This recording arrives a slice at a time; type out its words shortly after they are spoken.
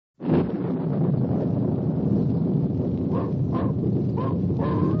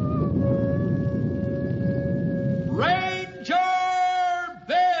Ranger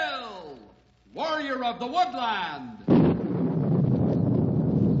Bill, warrior of the woodland.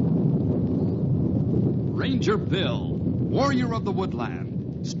 Ranger Bill, warrior of the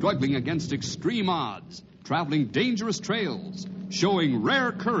woodland, struggling against extreme odds, traveling dangerous trails, showing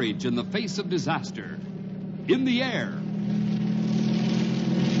rare courage in the face of disaster. In the air.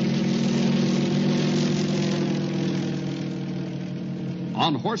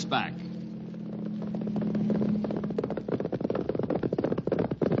 On horseback.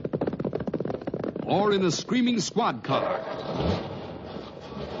 Or in a screaming squad car.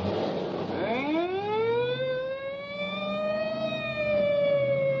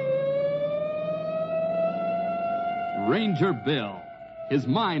 Ranger Bill, his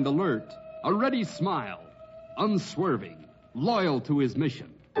mind alert, a ready smile, unswerving, loyal to his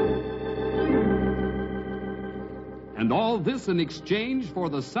mission. And all this in exchange for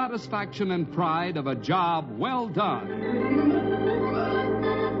the satisfaction and pride of a job well done.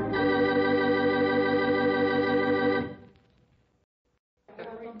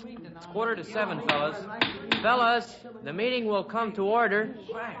 It's 6:45, fellas. Fellas, the meeting will come to order.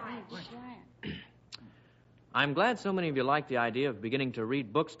 I'm glad so many of you like the idea of beginning to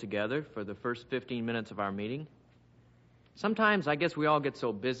read books together for the first 15 minutes of our meeting. Sometimes I guess we all get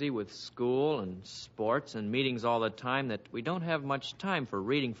so busy with school and sports and meetings all the time that we don't have much time for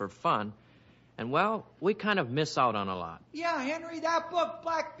reading for fun. And, well, we kind of miss out on a lot. Yeah, Henry, that book,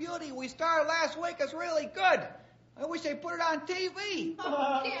 Black Beauty, we started last week is really good. I wish they put it on TV.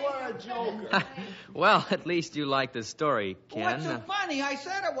 What a joker. Well, at least you like the story, Ken. What's so funny? I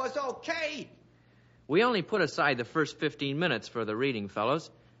said it was okay. We only put aside the first 15 minutes for the reading, fellows.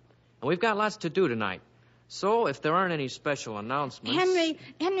 And we've got lots to do tonight. So, if there aren't any special announcements...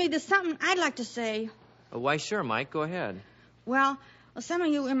 Henry, there's something I'd like to say. Why, sure, Mike, go ahead. Well, some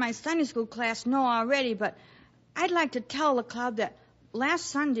of you in my Sunday school class know already, but I'd like to tell the club that last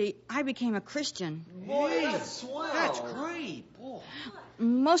Sunday I became a Christian. Boy, that's swell. That's great. Boy.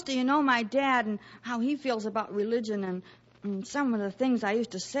 Most of you know my dad and how he feels about religion and some of the things I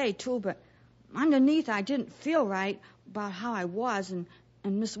used to say, too, but underneath I didn't feel right about how I was, and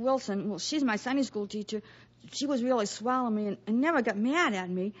Miss Wilson, well, she's my Sunday school teacher. She was really swell on me and never got mad at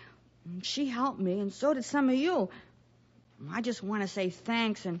me. She helped me, and so did some of you. I just want to say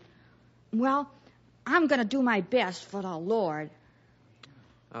thanks, and, well, I'm going to do my best for the Lord.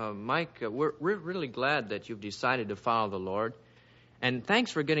 Mike, we're really glad that you've decided to follow the Lord. And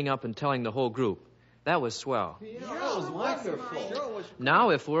thanks for getting up and telling the whole group. That was swell. Yeah, that was wonderful.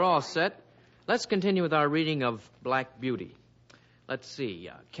 Now, if we're all set, let's continue with our reading of Black Beauty. Let's see.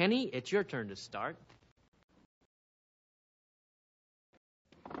 Kenny, it's your turn to start.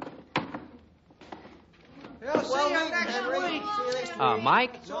 We'll see you next week.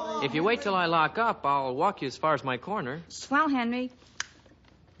 Mike, if you wait till I lock up, I'll walk you as far as my corner. Swell, Henry.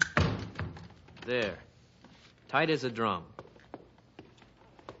 There. Tight as a drum.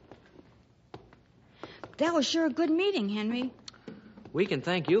 That was sure a good meeting, Henry. We can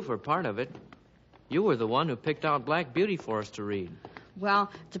thank you for part of it. You were the one who picked out Black Beauty for us to read.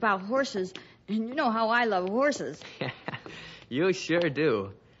 Well, it's about horses, and you know how I love horses. You sure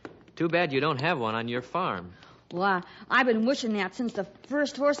do. Too bad you don't have one on your farm. Well, I've been wishing that since the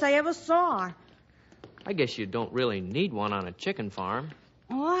first horse I ever saw. I guess you don't really need one on a chicken farm.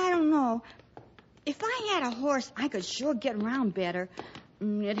 Oh, I don't know. If I had a horse, I could sure get around better.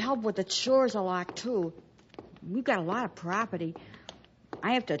 It'd help with the chores a lot, too. We've got a lot of property.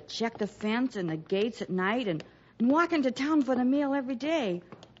 I have to check the fence and the gates at night and walk into town for the mail every day.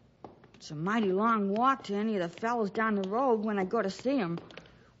 It's a mighty long walk to any of the fellows down the road when I go to see them.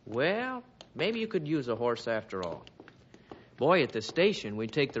 Well, maybe you could use a horse after all. Boy, at the station, we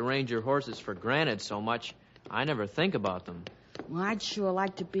take the ranger horses for granted so much, I never think about them. Well, I'd sure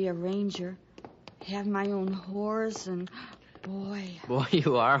like to be a ranger. Have my own horse and... Boy,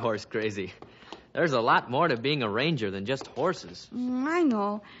 you are horse crazy. There's a lot more to being a ranger than just horses. I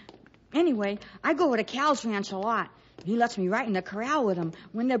know. Anyway, I go over to Cal's ranch a lot. He lets me right in the corral with him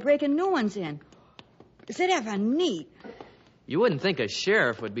when they're breaking new ones in. Is it ever neat? You wouldn't think a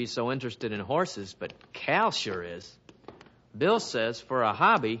sheriff would be so interested in horses, but Cal sure is. Bill says for a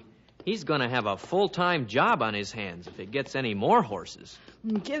hobby, he's going to have a full-time job on his hands if it gets any more horses.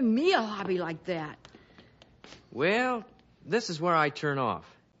 Give me a hobby like that. Well, this is where I turn off.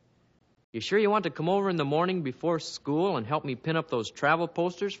 You sure you want to come over in the morning before school and help me pin up those travel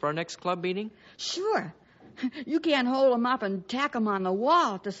posters for our next club meeting? Sure. You can't hold them up and tack them on the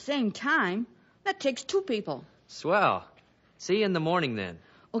wall at the same time. That takes two people. Swell. See you in the morning, then.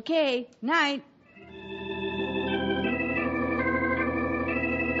 Okay. Night.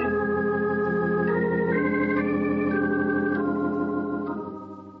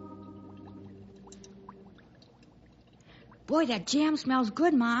 Boy, that jam smells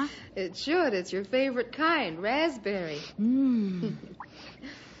good, Ma. It should. It's your favorite kind, raspberry. Mmm.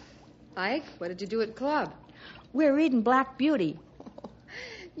 Mike, what did you do at club? We're reading Black Beauty.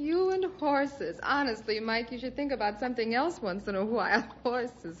 You and horses. Honestly, Mike, you should think about something else once in a while.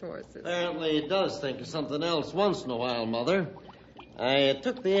 Horses. Apparently he does think of something else once in a while, Mother. I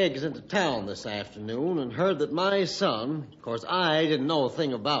took the eggs into town this afternoon and heard that my son, of course I didn't know a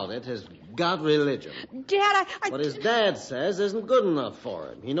thing about it, has got religion. Dad, What his dad says isn't good enough for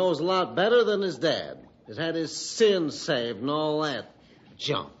him. He knows a lot better than his dad. He's had his sins saved and all that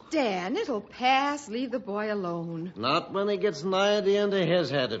junk. Dan, it'll pass. Leave the boy alone. Not when he gets an idea into his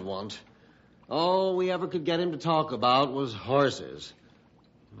head it won't. All we ever could get him to talk about was horses.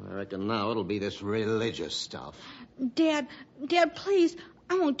 I reckon now it'll be this religious stuff. Dad, please,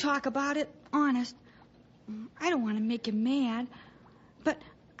 I won't talk about it, honest. I don't want to make you mad, but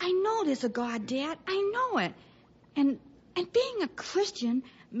I know there's a God, Dad. I know it. And being a Christian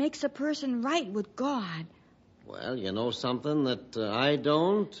makes a person right with God. Well, you know something that I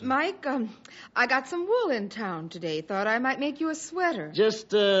don't? Mike, I got some wool in town today. Thought I might make you a sweater.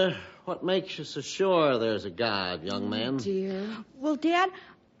 Just what makes you so sure there's a God, young man? Dear. Well, Dad,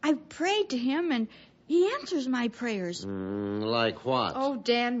 I've prayed to him, and he answers my prayers. Like what? Oh,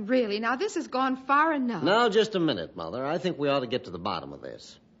 Dan, really. Now, this has gone far enough. Now, just a minute, Mother. I think we ought to get to the bottom of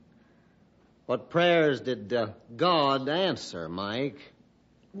this. What prayers did God answer, Mike?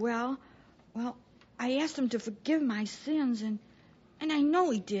 Well, I asked him to forgive my sins, and I know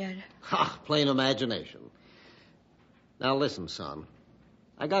he did. Ha! Plain imagination. Now, listen, son.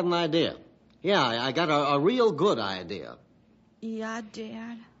 I got an idea. Yeah, I got a real good idea. Yeah,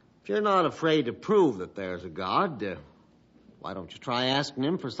 Dad. If you're not afraid to prove that there's a God, why don't you try asking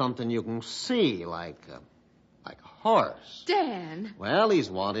him for something you can see, like a horse? Dan. Well, he's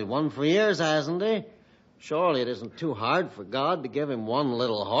wanted one for years, hasn't he? Surely it isn't too hard for God to give him one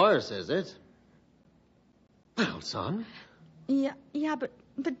little horse, is it? Well, son. Yeah, but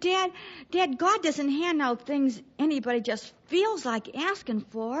Dad, God doesn't hand out things anybody just feels like asking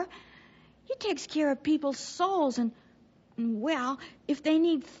for. He takes care of people's souls, and well, if they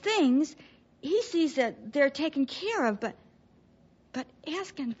need things, he sees that they're taken care of, but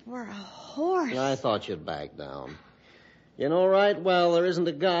asking for a horse. I thought you'd back down. You know right well there isn't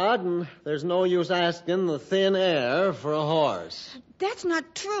a God, and there's no use asking the thin air for a horse. That's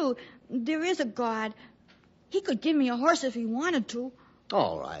not true. There is a God. He could give me a horse if he wanted to.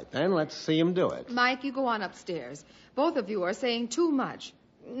 All right, then, let's see him do it. Mike, you go on upstairs. Both of you are saying too much.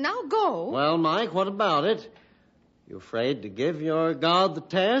 Now go. Well, Mike, what about it? You afraid to give your God the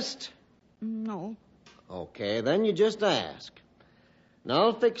test? No. Okay, then you just ask. And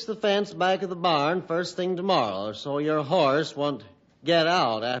I'll fix the fence back of the barn first thing tomorrow so your horse won't get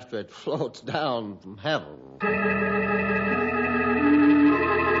out after it floats down from heaven.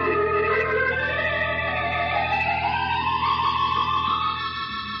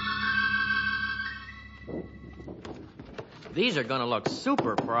 These are going to look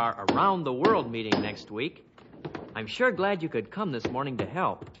super for our around-the-world meeting next week. I'm sure glad you could come this morning to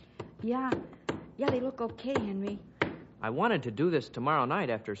help. Yeah, they look okay, Henry. I wanted to do this tomorrow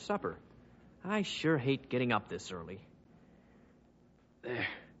night after supper. I sure hate getting up this early. There.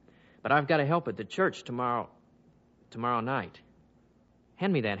 But I've got to help at the church tomorrow night.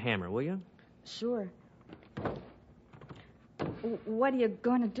 Hand me that hammer, will you? Sure. What are you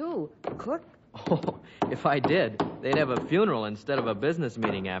going to do? Cook? Oh, if I did, they'd have a funeral instead of a business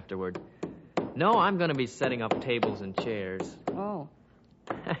meeting afterward. No, I'm going to be setting up tables and chairs. Oh.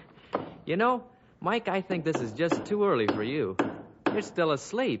 You know, Mike, I think this is just too early for you. You're still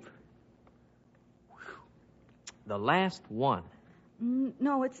asleep. The last one.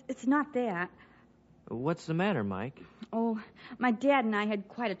 No, it's not that. What's the matter, Mike? Oh, my dad and I had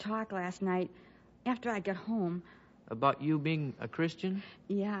quite a talk last night after I got home. About you being a Christian?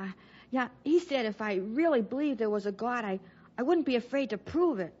 Yeah, he said if I really believed there was a God, I wouldn't be afraid to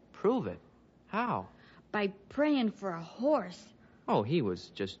prove it. Prove it? How? By praying for a horse. Oh, he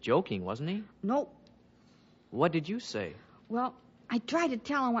was just joking, wasn't he? Nope. What did you say? Well, I tried to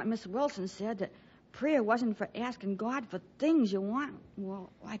tell him what Miss Wilson said, that prayer wasn't for asking God for things you want, well,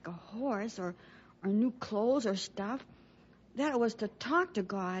 like a horse or new clothes or stuff. That it was to talk to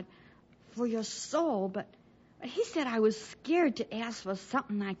God for your soul, but he said I was scared to ask for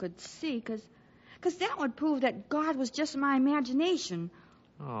something I could see, because that would prove that God was just my imagination.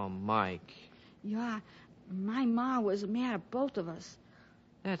 Oh, Mike. Yeah, my ma was mad at both of us.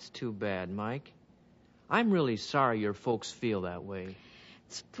 That's too bad, Mike. I'm really sorry your folks feel that way.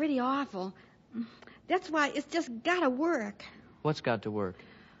 It's pretty awful. That's why it's just got to work. What's got to work?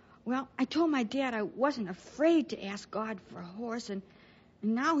 Well, I told my dad I wasn't afraid to ask God for a horse, and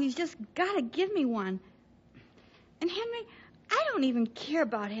now he's just got to give me one. And, Henry, I don't even care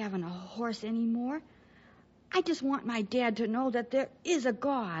about having a horse anymore. I just want my dad to know that there is a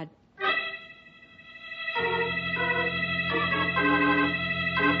God.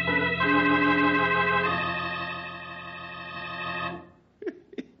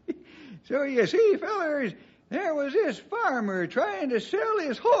 So you see, fellers, there was this farmer trying to sell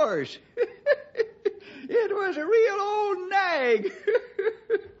his horse. It was a real old nag.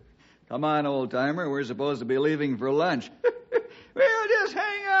 Come on, old-timer. We're supposed to be leaving for lunch. Well, just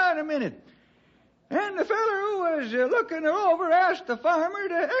hang on a minute. And the feller who was looking her over asked the farmer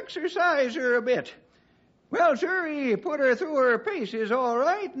to exercise her a bit. Well, sir, he put her through her paces all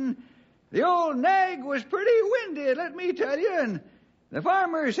right, and the old nag was pretty winded, let me tell you, and the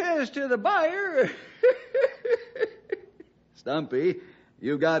farmer says to the buyer, Stumpy,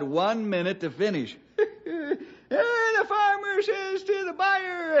 you got 1 minute to finish. The farmer says to the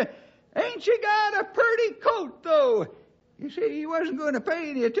buyer, ain't you got a purty coat, though? You see, he wasn't going to pay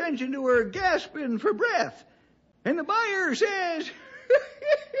any attention to her gasping for breath. And the buyer says,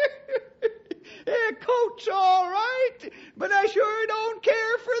 coat's all right, but I sure don't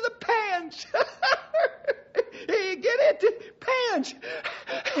care for the pants. Hey, get it? Pants.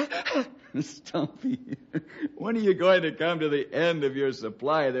 Stumpy, when are you going to come to the end of your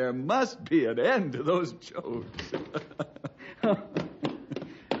supply? There must be an end to those jokes.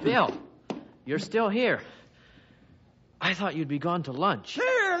 Bill, you're still here. I thought you'd be gone to lunch.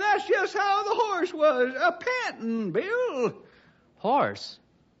 There, that's just how the horse was, a-panting, Bill. Horse?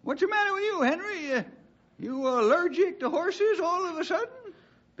 What's the matter with you, Henry? You allergic to horses all of a sudden?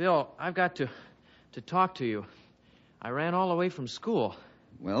 Bill, I've got to talk to you. I ran all the way from school.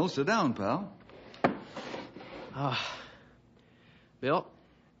 Well, sit down, pal. Bill,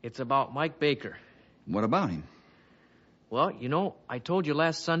 it's about Mike Baker. What about him? Well, you know, I told you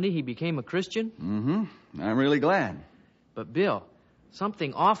last Sunday he became a Christian. Mm-hmm. I'm really glad. But, Bill,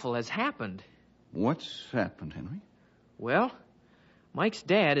 something awful has happened. What's happened, Henry? Well, Mike's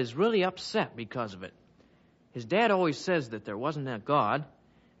dad is really upset because of it. His dad always says that there wasn't a God,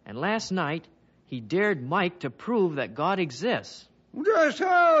 and last night he dared Mike to prove that God exists. Just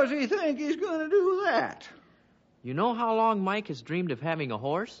how does he think he's going to do that? You know how long Mike has dreamed of having a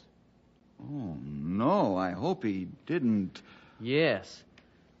horse? Oh, no, I hope he didn't. Yes.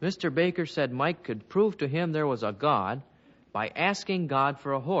 Mr. Baker said Mike could prove to him there was a God by asking God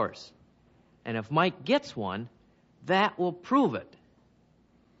for a horse. And if Mike gets one, that will prove it.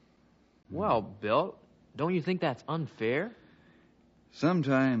 Well, Bill, don't you think that's unfair?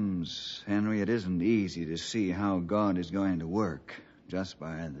 Sometimes, Henry, it isn't easy to see how God is going to work just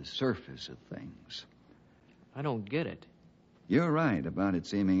by the surface of things. I don't get it. You're right about it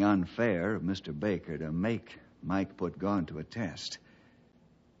seeming unfair of Mr. Baker to make Mike put God to a test.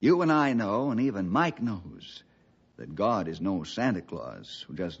 You and I know, and even Mike knows, that God is no Santa Claus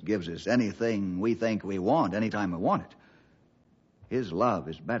who just gives us anything we think we want anytime we want it. His love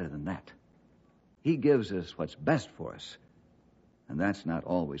is better than that. He gives us what's best for us, and that's not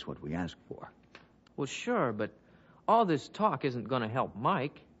always what we ask for. Well, sure, but all this talk isn't going to help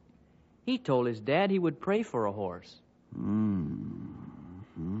Mike. He told his dad he would pray for a horse.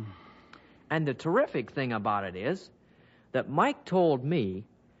 Mm-hmm. And the terrific thing about it is that Mike told me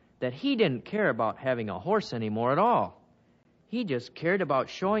that he didn't care about having a horse anymore at all. He just cared about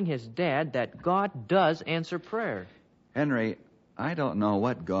showing his dad that God does answer prayer. Henry, I don't know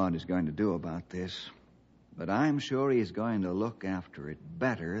what God is going to do about this, but I'm sure he's going to look after it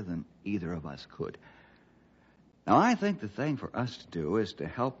better than either of us could. Now, I think the thing for us to do is to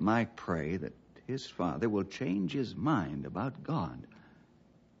help Mike pray that his father will change his mind about God.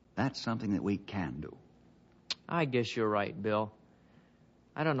 That's something that we can do. I guess you're right, Bill.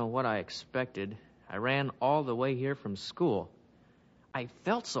 I don't know what I expected. I ran all the way here from school. I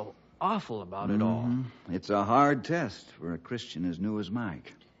felt so awful about it all. It's a hard test for a Christian as new as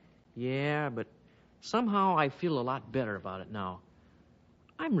Mike. Yeah, but somehow I feel a lot better about it now.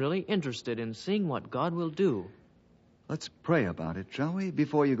 I'm really interested in seeing what God will do. Let's pray about it, shall we,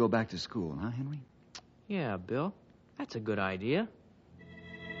 before you go back to school, huh, Henry? Yeah, Bill. That's a good idea.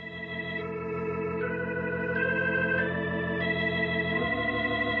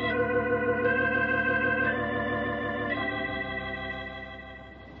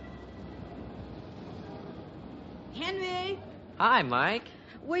 Henry, Hi, Mike.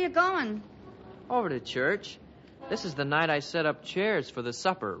 where you going? Over to church. This is the night I set up chairs for the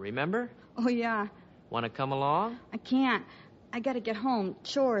supper, remember? Oh, yeah. Want to come along? I can't. I got to get home.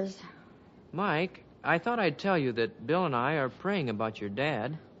 Chores. Mike, I thought I'd tell you that Bill and I are praying about your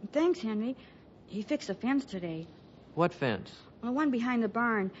dad. Thanks, Henry. He fixed the fence today. What fence? The one behind the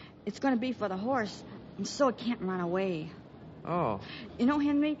barn. It's going to be for the horse, and so it can't run away. Oh. You know,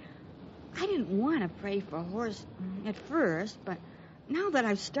 Henry, I didn't want to pray for a horse at first, but now that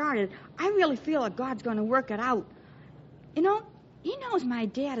I've started, I really feel that God's going to work it out. You know, he knows my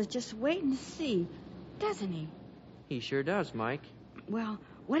dad is just waiting to see, doesn't he? He sure does, Mike. Well,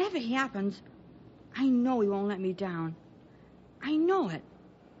 whatever happens, I know he won't let me down. I know it.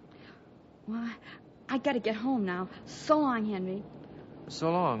 Well, I got to get home now. So long, Henry.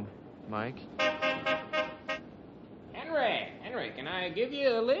 So long, Mike. Henry, can I give you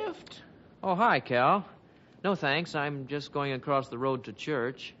a lift? Oh, hi, Cal. No, thanks. I'm just going across the road to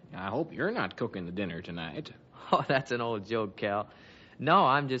church. I hope you're not cooking the dinner tonight. Oh, that's an old joke, Cal. No,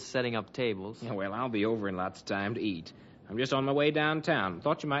 I'm just setting up tables. Yeah, well, I'll be over in lots of time to eat. I'm just on my way downtown.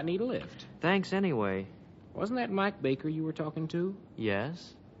 Thought you might need a lift. Thanks anyway. Wasn't that Mike Baker you were talking to?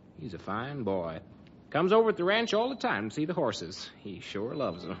 Yes? He's a fine boy. Comes over at the ranch all the time to see the horses. He sure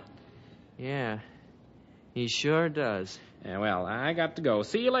loves them. Yeah, he sure does. Yeah, well, I got to go.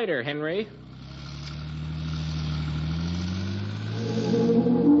 See you later, Henry.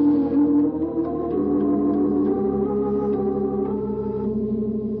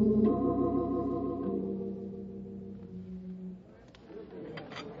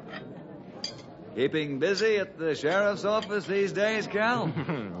 Keeping busy at the sheriff's office these days, Cal?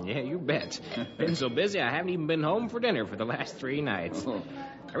 Yeah, you bet. Been so busy I haven't even been home for dinner for the last 3 nights.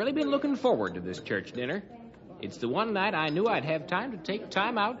 I've really been looking forward to this church dinner. It's the one night I knew I'd have time to take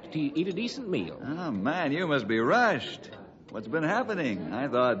time out to eat a decent meal. Oh, man, you must be rushed. What's been happening? I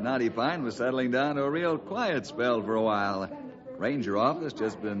thought Naughty Pine was settling down to a real quiet spell for a while. Ranger office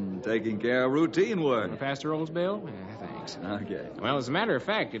just been taking care of routine work. Pastor Oldsbill? Yeah, thanks. Okay. Well, as a matter of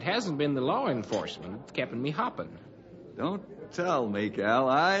fact, it hasn't been the law enforcement that's keeping me hopping. Don't tell me, Cal.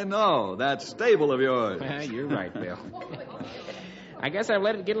 I know. That stable of yours. You're right, Bill. I guess I've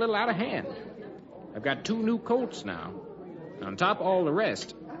let it get a little out of hand. I've got 2 new colts now. On top of all the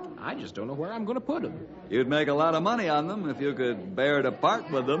rest, I just don't know where I'm going to put them. You'd make a lot of money on them if you could bear to part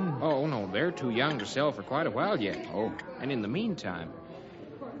with them. Oh, no, they're too young to sell for quite a while yet. Oh. And in the meantime,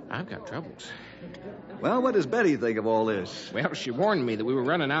 I've got troubles. Well, what does Betty think of all this? Well, she warned me that we were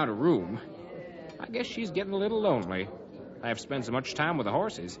running out of room. I guess she's getting a little lonely. I've spent so much time with the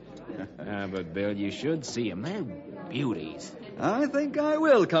horses. But, Bill, you should see them. They're beauties. I think I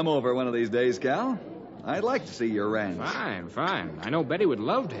will come over one of these days, Cal. I'd like to see your ranch. Fine. I know Betty would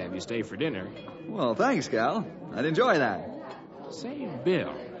love to have you stay for dinner. Well, thanks, Cal. I'd enjoy that. Say,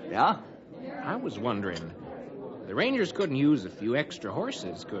 Bill. Yeah? I was wondering, the Rangers couldn't use a few extra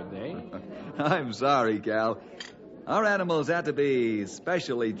horses, could they? I'm sorry, Cal. Our animals have to be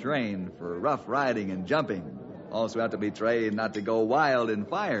specially trained for rough riding and jumping. Also have to be trained not to go wild in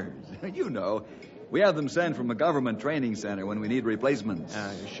fires. You know, we have them sent from a government training center when we need replacements.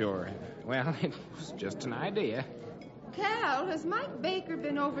 Sure. Well, it was just an idea. Cal, has Mike Baker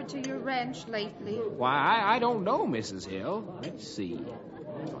been over to your ranch lately? Why, I don't know, Mrs. Hill. Let's see.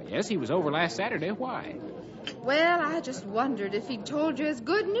 Oh, yes, he was over last Saturday. Why? Well, I just wondered if he'd told you his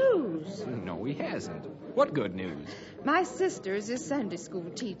good news. No, he hasn't. What good news? My sister's a Sunday school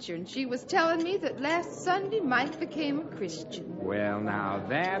teacher, and she was telling me that last Sunday Mike became a Christian. Well, now,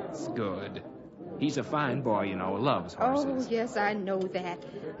 that's good. He's a fine boy, you know, loves horses. Oh, yes, I know that.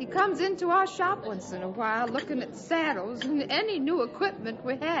 He comes into our shop once in a while looking at saddles and any new equipment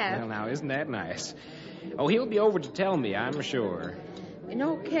we have. Well, now, isn't that nice? Oh, he'll be over to tell me, I'm sure. You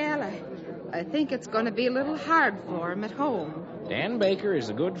know, Cal, I think it's going to be a little hard for him at home. Dan Baker is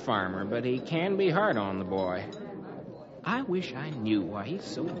a good farmer, but he can be hard on the boy. I wish I knew why he's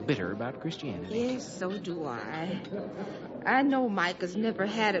so bitter about Christianity. Yes, so do I. I know Mike has never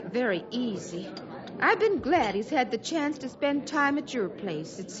had it very easy. I've been glad he's had the chance to spend time at your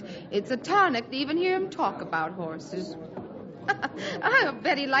place. It's a tonic to even hear him talk about horses. I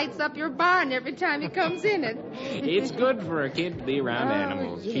bet he lights up your barn every time he comes in it. It's good for a kid to be around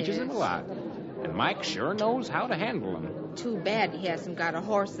animals. Yes. Teaches him a lot. And Mike sure knows how to handle them. Too bad he hasn't got a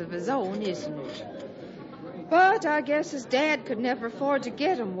horse of his own, isn't it? But I guess his dad could never afford to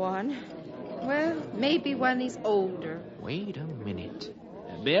get him one. Well, maybe when he's older. Wait a minute.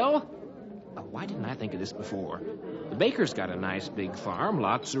 Bill? Oh, why didn't I think of this before? The Baker's got a nice big farm,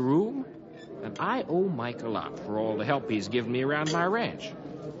 lots of room. And I owe Mike a lot for all the help he's given me around my ranch.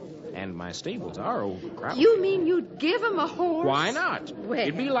 And my stables are overcrowded. You mean you'd give him a horse? Why not? Well.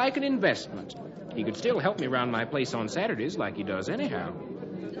 It'd be like an investment. He could still help me around my place on Saturdays like he does anyhow.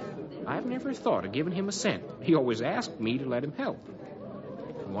 I've never thought of giving him a cent. He always asked me to let him help.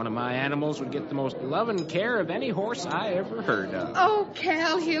 One of my animals would get the most loving care of any horse I ever heard of. Oh,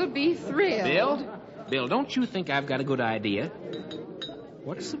 Cal, he'll be thrilled. Bill, don't you think I've got a good idea?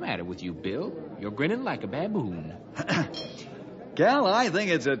 What's the matter with you, Bill? You're grinning like a baboon. Cal, I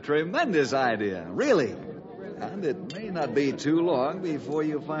think it's a tremendous idea, really. And it may not be too long before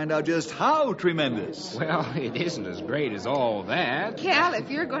you find out just how tremendous. Well, it isn't as great as all that. Cal, if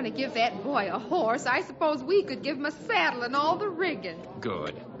you're going to give that boy a horse, I suppose we could give him a saddle and all the rigging.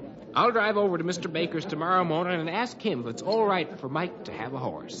 Good. I'll drive over to Mr. Baker's tomorrow morning and ask him if it's all right for Mike to have a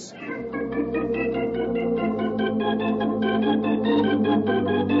horse.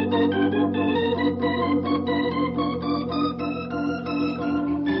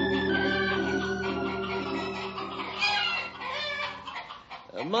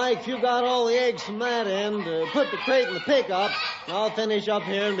 Mike, you got all the eggs from that end. Put the crate in the pickup. I'll finish up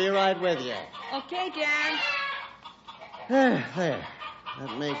here and be right with you. Okay, Dad. There.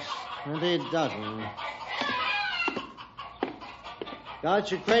 That makes 20 dozen.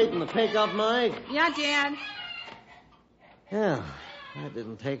 Got your crate in the pickup, Mike? Yeah, Dad. Yeah, that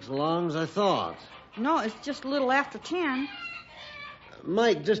didn't take so long as I thought. No, it's just a little after 10.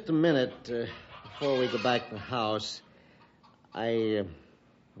 Mike, just a minute before we go back to the house. I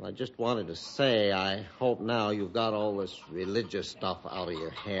just wanted to say I hope now you've got all this religious stuff out of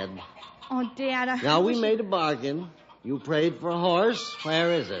your head. Oh, Dad, Now, we made a bargain. You prayed for a horse.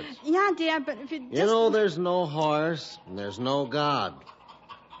 Where is it? Yeah, Dad, but if it just... You know, there's no horse and there's no God.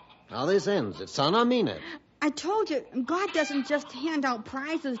 Now, this ends it, son. I mean it. I told you, God doesn't just hand out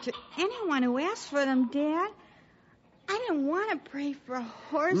prizes to anyone who asks for them, Dad. I didn't want to pray for a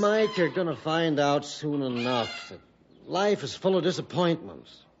horse. Mike, you're going to find out soon enough that life is full of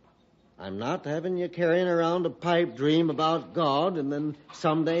disappointments. I'm not having you carrying around a pipe dream about God and then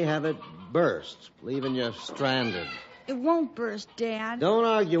someday have it burst, leaving you stranded. It won't burst, Dad. Don't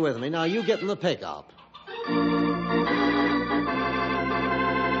argue with me. Now, you get in the pickup.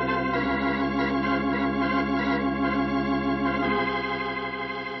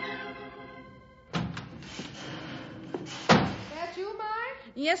 That you, Mike?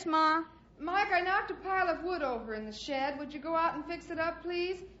 Yes, Ma. Mike, I knocked a pile of wood over in the shed. Would you go out and fix it up,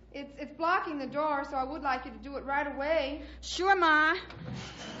 please? It's blocking the door, so I would like you to do it right away. Sure, Ma.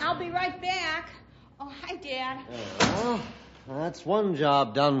 I'll be right back. Oh, hi, Dad. Well, that's one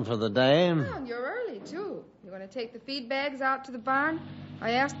job done for the day. Oh, and you're early, too. You're going to take the feed bags out to the barn?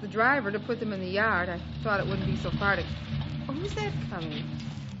 I asked the driver to put them in the yard. I thought it wouldn't be so far to... Oh, who's that coming?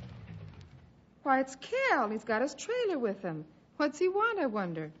 Why, it's Cal. He's got his trailer with him. What's he want, I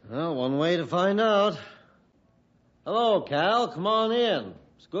wonder? Well, one way to find out. Hello, Cal. Come on in.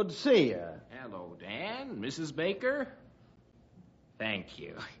 It's good to see you. Hello, Dan. Mrs. Baker. Thank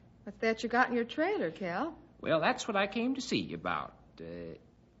you. What's that you got in your trailer, Cal? Well, that's what I came to see you about.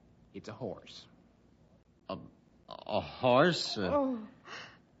 It's a horse. A horse? Oh.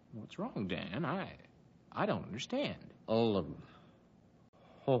 What's wrong, Dan? I don't understand. Well,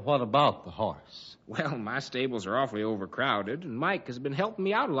 what about the horse? Well, my stables are awfully overcrowded, and Mike has been helping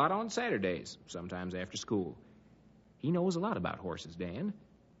me out a lot on Saturdays, sometimes after school. He knows a lot about horses, Dan,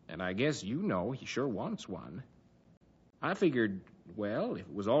 and I guess you know he sure wants one. I figured, well, if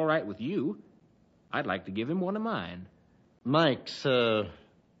it was all right with you, I'd like to give him one of mine. Mike's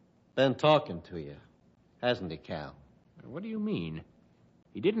been talking to you, hasn't he, Cal? What do you mean?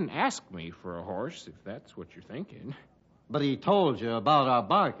 He didn't ask me for a horse, if that's what you're thinking. But he told you about our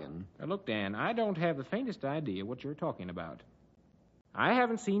bargain. Now, look, Dan, I don't have the faintest idea what you're talking about. I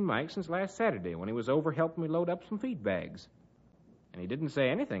haven't seen Mike since last Saturday when he was over helping me load up some feed bags. And he didn't say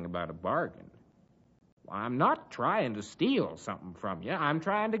anything about a bargain. Well, I'm not trying to steal something from you. I'm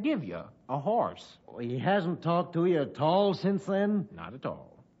trying to give you a horse. He hasn't talked to you at all since then? Not at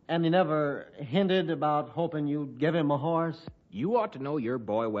all. And he never hinted about hoping you'd give him a horse? You ought to know your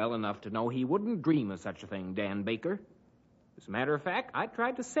boy well enough to know he wouldn't dream of such a thing, Dan Baker. As a matter of fact, I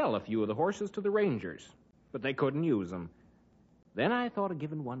tried to sell a few of the horses to the Rangers, but they couldn't use them. Then I thought of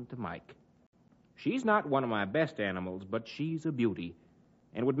giving one to Mike. She's not one of my best animals, but she's a beauty,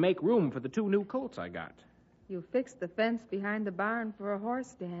 and would make room for the 2 new colts I got. You fixed the fence behind the barn for a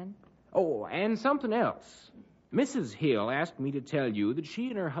horse, Dan. Oh, and something else. Mrs. Hill asked me to tell you that she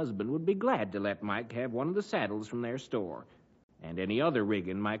and her husband would be glad to let Mike have one of the saddles from their store, and any other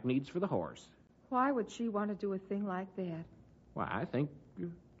rigging Mike needs for the horse. Why would she want to do a thing like that? Why, I think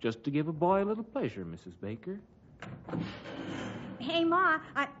just to give a boy a little pleasure, Mrs. Baker. Hey, Ma,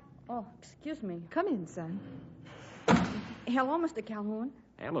 Oh, excuse me. Come in, son. Hello, Mr. Calhoun.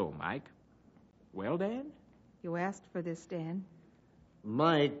 Hello, Mike. Well, Dan? You asked for this, Dan.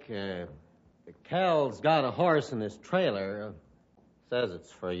 Mike, Cal's got a horse in his trailer. Says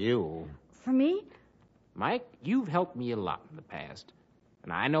it's for you. For me? Mike, you've helped me a lot in the past,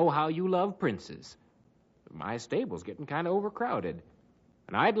 and I know how you love Prince's. My stable's getting kind of overcrowded,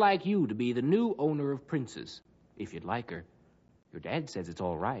 and I'd like you to be the new owner of Prince's, if you'd like her. Your dad says it's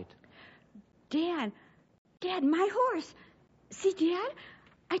all right. Dad, my horse. See, Dad,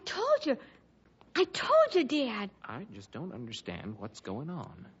 I told you, Dad. I just don't understand what's going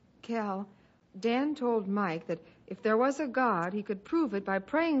on. Cal, Dan told Mike that if there was a God, he could prove it by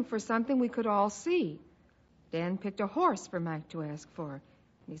praying for something we could all see. Dan picked a horse for Mike to ask for.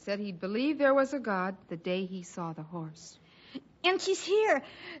 He said he'd believe there was a God the day he saw the horse. And she's here.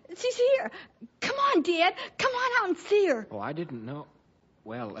 She's here. Come on, Dad. Come on out and see her. Oh, I didn't know.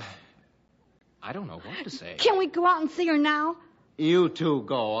 Well, I don't know what to say. Can we go out and see her now? You two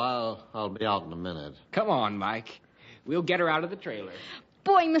go. I'll be out in a minute. Come on, Mike. We'll get her out of the trailer.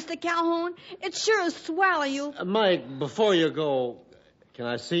 Boy, Mr. Calhoun, it sure is swell of you. Mike, before you go, can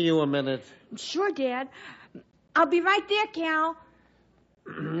I see you a minute? Sure, Dad. I'll be right there, Cal.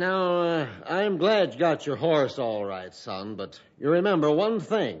 Now, I'm glad you got your horse all right, son, but you remember one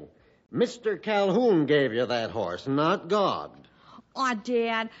thing. Mr. Calhoun gave you that horse, not God. Aw,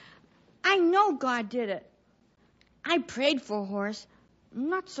 Dad, I know God did it. I prayed for a horse,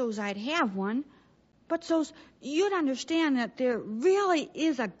 not so's I'd have one, but so's you'd understand that there really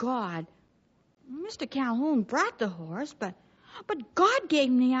is a God. Mr. Calhoun brought the horse, but God gave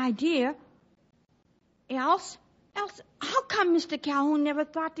him the idea. Else, how come Mr. Calhoun never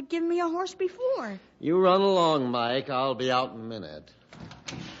thought to give me a horse before? You run along, Mike. I'll be out in a minute.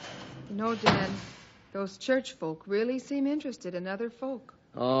 You know, Dan, those church folk really seem interested in other folk.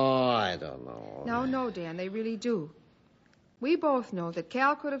 Oh, I don't know. No, Dan, they really do. We both know that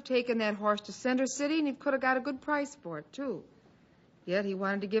Cal could have taken that horse to Center City, and he could have got a good price for it, too. Yet he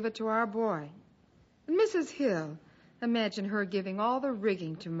wanted to give it to our boy. And Mrs. Hill, imagine her giving all the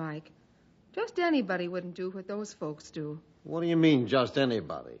rigging to Mike. Just anybody wouldn't do what those folks do. What do you mean, just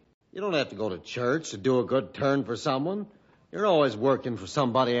anybody? You don't have to go to church to do a good turn for someone. You're always working for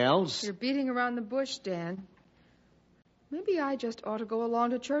somebody else. You're beating around the bush, Dan. Maybe I just ought to go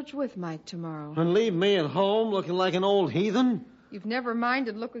along to church with Mike tomorrow. And leave me at home looking like an old heathen? You've never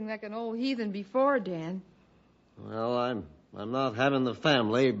minded looking like an old heathen before, Dan. Well, I'm not having the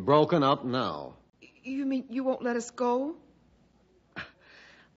family broken up now. You mean you won't let us go?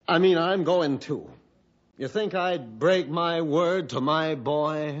 I mean, I'm going too. You think I'd break my word to my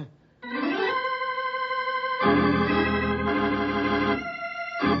boy?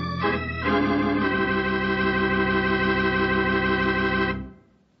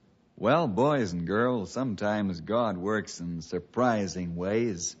 Well, boys and girls, sometimes God works in surprising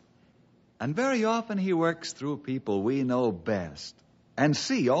ways. And very often he works through people we know best and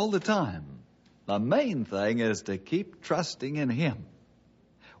see all the time. The main thing is to keep trusting in him.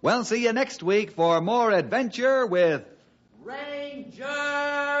 Well, see you next week for more adventure with Ranger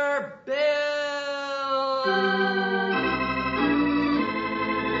Bill!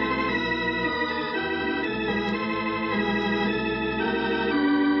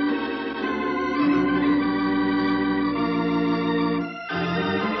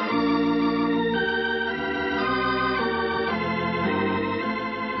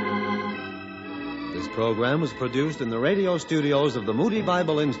 This program was produced in the radio studios of the Moody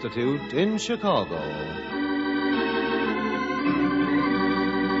Bible Institute in Chicago.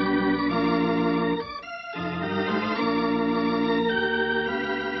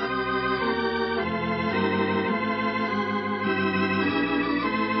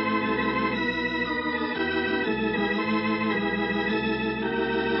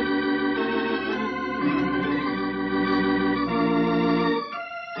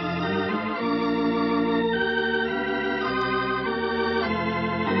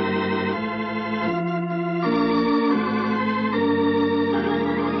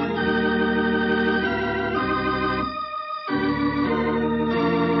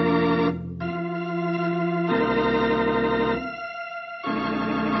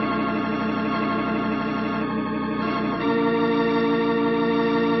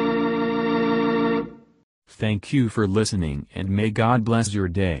 Thank you for listening and may God bless your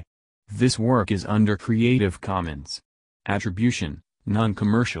day. This work is under Creative Commons. Attribution,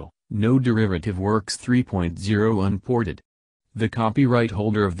 non-commercial, no derivative works 3.0 unported. The copyright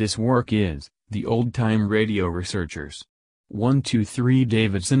holder of this work is the Old Time Radio Researchers. 123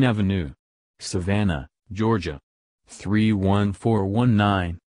 Davidson Avenue, Savannah, Georgia. 31419.